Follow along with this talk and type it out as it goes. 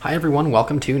Hi, everyone.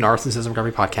 Welcome to Narcissism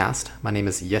Recovery Podcast. My name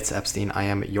is Yitz Epstein. I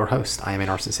am your host. I am a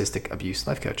narcissistic abuse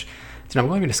life coach. Today, I'm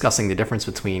going to be discussing the difference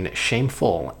between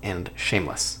shameful and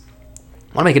shameless.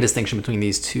 I want to make a distinction between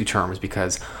these two terms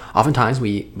because oftentimes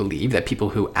we believe that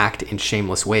people who act in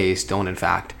shameless ways don't, in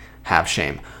fact, have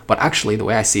shame. But actually, the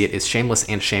way I see it is shameless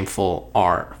and shameful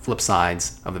are flip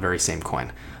sides of the very same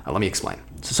coin. Let me explain.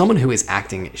 So someone who is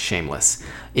acting shameless,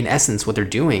 in essence, what they're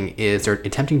doing is they're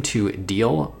attempting to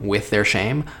deal with their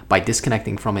shame by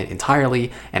disconnecting from it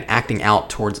entirely and acting out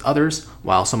towards others,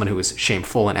 while someone who is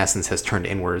shameful, in essence, has turned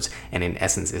inwards and, in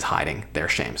essence, is hiding their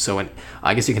shame. So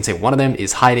I guess you can say one of them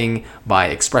is hiding by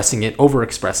expressing it,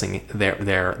 over-expressing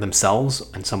their themselves,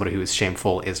 and somebody who is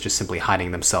shameful is just simply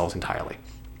hiding themselves entirely.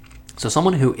 So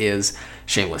someone who is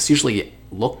shameless usually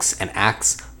looks and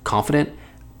acts confident.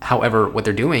 However, what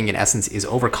they're doing, in essence, is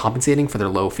overcompensating for their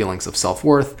low feelings of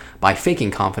self-worth by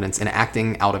faking confidence and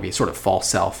acting out of a sort of false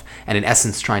self, and in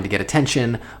essence, trying to get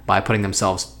attention by putting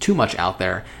themselves too much out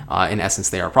there. In essence,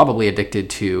 they are probably addicted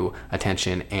to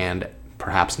attention and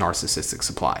perhaps narcissistic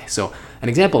supply. So an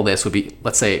example of this would be,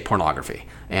 let's say, pornography.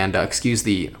 And excuse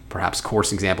the perhaps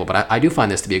coarse example, but I do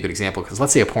find this to be a good example because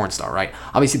let's say a porn star, right?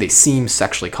 Obviously, they seem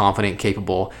sexually confident,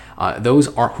 capable. Those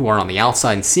who are on the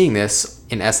outside and seeing this,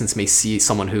 in essence, may see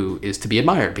someone who is to be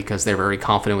admired because they're very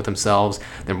confident with themselves.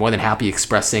 They're more than happy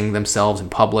expressing themselves in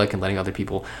public and letting other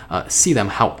people see them.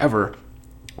 However,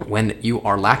 when you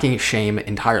are lacking shame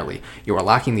entirely, you are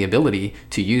lacking the ability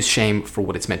to use shame for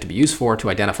what it's meant to be used for, to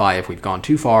identify if we've gone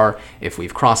too far, if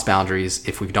we've crossed boundaries,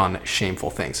 if we've done shameful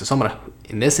things. So someone,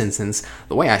 in this instance,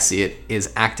 the way I see it,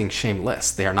 is acting shameless.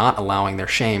 They are not allowing their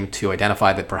shame to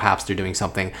identify that perhaps they're doing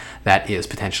something that is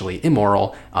potentially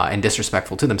immoral and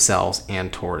disrespectful to themselves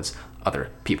and towards other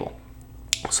people.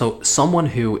 So someone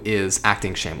who is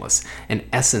acting shameless, in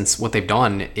essence, what they've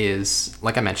done is,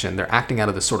 like I mentioned, they're acting out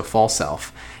of this sort of false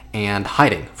self and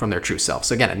hiding from their true self.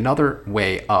 So again, another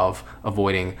way of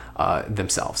avoiding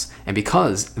themselves. And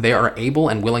because they are able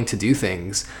and willing to do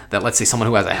things that, let's say, someone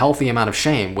who has a healthy amount of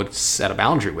shame would set a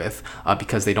boundary with,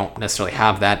 because they don't necessarily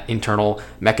have that internal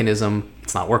mechanism,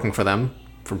 it's not working for them,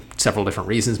 for several different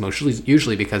reasons,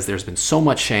 usually because there's been so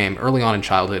much shame early on in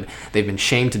childhood. They've been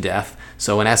shamed to death.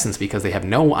 So in essence, because they have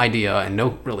no idea and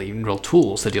no really real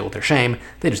tools to deal with their shame,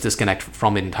 they just disconnect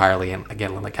from it entirely. And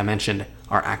again, like I mentioned,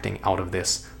 are acting out of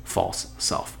this false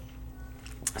self.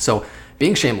 So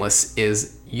being shameless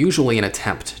is usually an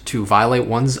attempt to violate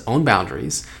one's own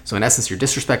boundaries. So in essence, you're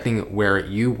disrespecting where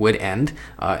you would end.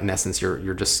 In essence,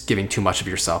 you're just giving too much of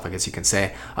yourself, I guess you can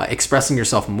say, expressing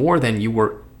yourself more than you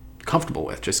were comfortable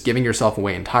with, just giving yourself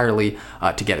away entirely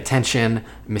to get attention,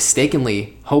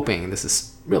 mistakenly hoping, this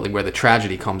is really where the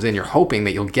tragedy comes in, you're hoping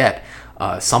that you'll get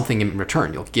something in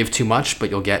return. You'll give too much, but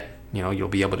you'll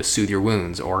be able to soothe your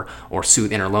wounds or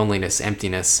soothe inner loneliness,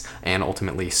 emptiness, and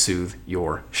ultimately soothe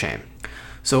your shame.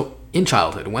 So in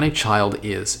childhood, when a child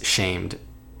is shamed,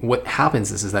 what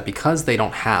happens is that because they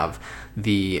don't have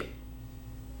the,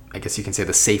 I guess you can say,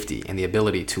 the safety and the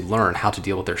ability to learn how to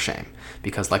deal with their shame.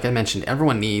 Because like I mentioned,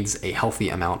 everyone needs a healthy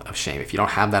amount of shame. If you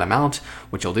don't have that amount,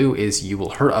 what you'll do is you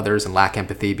will hurt others and lack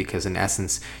empathy because in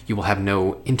essence, you will have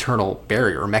no internal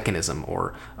barrier or mechanism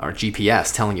or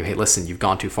GPS telling you, hey, listen, you've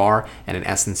gone too far. And in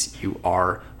essence, you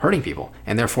are hurting people.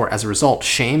 And therefore, as a result,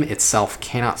 shame itself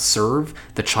cannot serve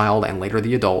the child and later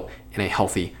the adult in a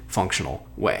healthy, functional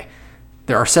way.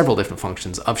 There are several different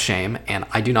functions of shame, and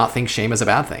I do not think shame is a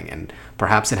bad thing. And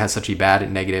perhaps it has such a bad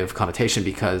negative connotation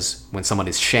because when someone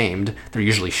is shamed, they're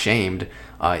usually shamed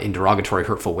in derogatory,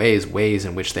 hurtful ways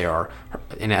in which they are,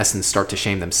 in essence, start to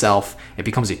shame themselves. It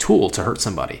becomes a tool to hurt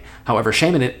somebody. However,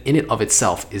 shame in it of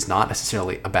itself is not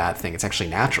necessarily a bad thing. It's actually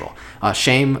natural.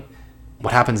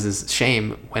 What happens is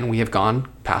shame, when we have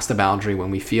gone past the boundary,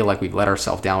 when we feel like we've let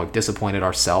ourselves down, we've disappointed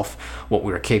ourselves, what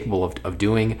we are capable of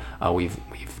doing, we've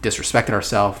disrespected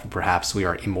ourselves, perhaps we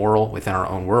are immoral within our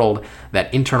own world,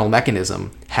 that internal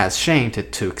mechanism has shame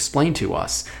to explain to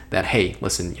us that, hey,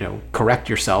 listen, correct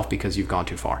yourself because you've gone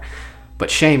too far.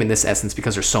 But shame in this essence,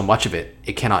 because there's so much of it,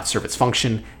 it cannot serve its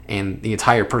function, and the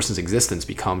entire person's existence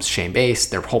becomes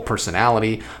shame-based. Their whole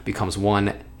personality becomes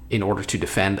one in order to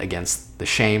defend against the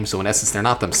shame. So in essence, they're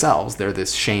not themselves. They're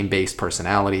this shame-based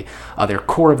personality. Their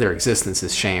core of their existence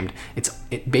is shamed. It's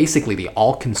basically the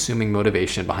all-consuming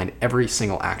motivation behind every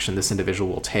single action this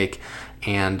individual will take,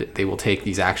 and they will take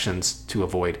these actions to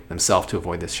avoid themselves, to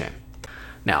avoid this shame.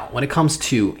 Now, when it comes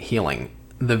to healing,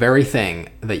 the very thing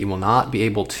that you will not be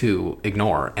able to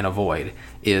ignore and avoid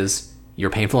is your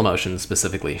painful emotions,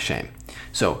 specifically shame.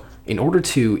 So in order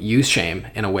to use shame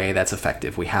in a way that's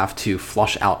effective, we have to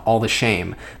flush out all the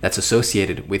shame that's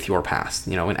associated with your past.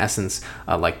 In essence,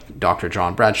 like Dr.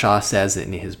 John Bradshaw says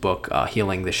in his book,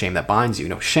 Healing the Shame That Binds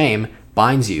You, shame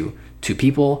binds you to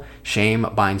people, shame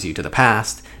binds you to the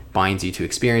past, binds you to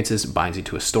experiences, binds you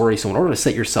to a story. So in order to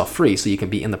set yourself free so you can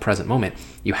be in the present moment,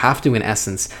 you have to, in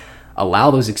essence,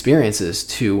 allow those experiences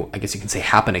to, I guess you can say,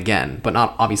 happen again, but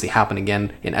not obviously happen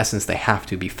again. In essence, they have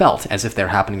to be felt as if they're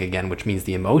happening again, which means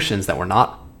the emotions that were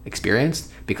not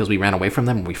experienced because we ran away from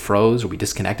them, we froze, or we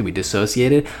disconnected, we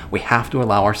dissociated, we have to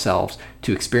allow ourselves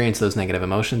to experience those negative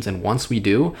emotions. And once we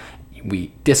do,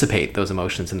 we dissipate those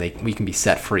emotions and we can be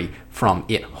set free from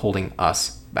it holding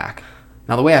us back.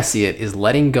 Now, the way I see it is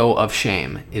letting go of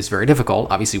shame is very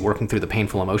difficult, obviously working through the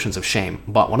painful emotions of shame.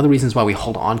 But one of the reasons why we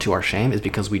hold on to our shame is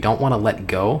because we don't want to let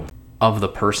go of the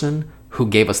person who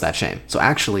gave us that shame. So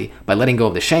actually, by letting go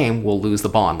of the shame, we'll lose the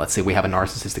bond. Let's say we have a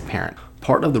narcissistic parent.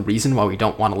 Part of the reason why we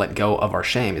don't want to let go of our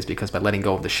shame is because by letting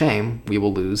go of the shame, we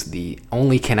will lose the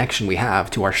only connection we have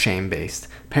to our shame-based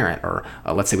parent. Or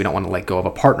let's say we don't want to let go of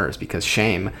a partner because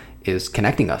shame is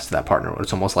connecting us to that partner.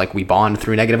 It's almost like we bond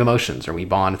through negative emotions or we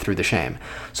bond through the shame.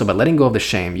 So by letting go of the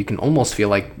shame, you can almost feel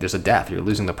like there's a death, you're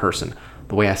losing the person.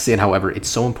 The way I see it, however, it's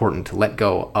so important to let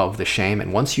go of the shame.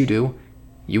 And once you do,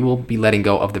 you will be letting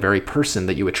go of the very person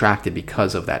that you attracted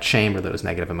because of that shame or those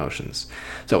negative emotions.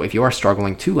 So if you are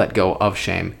struggling to let go of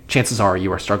shame, chances are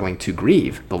you are struggling to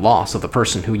grieve the loss of the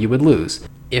person who you would lose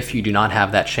if you do not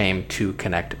have that shame to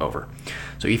connect over.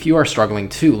 So if you are struggling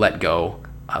to let go,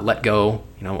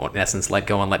 in essence, let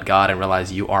go and let God, and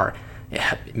realize you are, in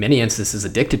many instances,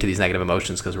 addicted to these negative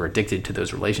emotions because we're addicted to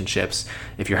those relationships.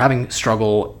 If you're having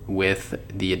struggle with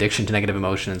the addiction to negative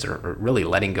emotions or really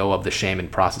letting go of the shame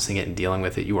and processing it and dealing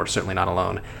with it, you are certainly not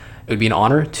alone. It would be an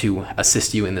honor to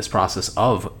assist you in this process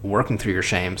of working through your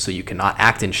shame so you can not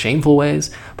act in shameful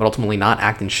ways, but ultimately not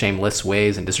act in shameless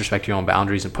ways and disrespect your own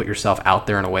boundaries and put yourself out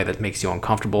there in a way that makes you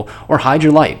uncomfortable or hide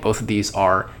your light. Both of these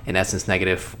are, in essence,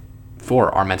 negative for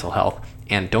our mental health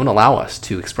and don't allow us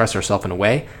to express ourselves in a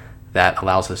way that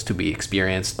allows us to be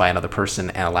experienced by another person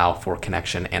and allow for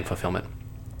connection and fulfillment.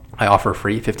 I offer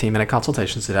free 15-minute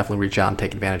consultations, so definitely reach out and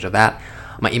take advantage of that.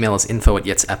 My email is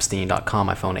info@yitzepstein.com.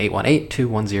 My phone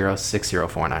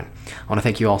 818-210-6049. I want to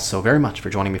thank you all so very much for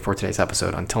joining me for today's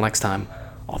episode. Until next time,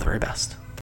 all the very best.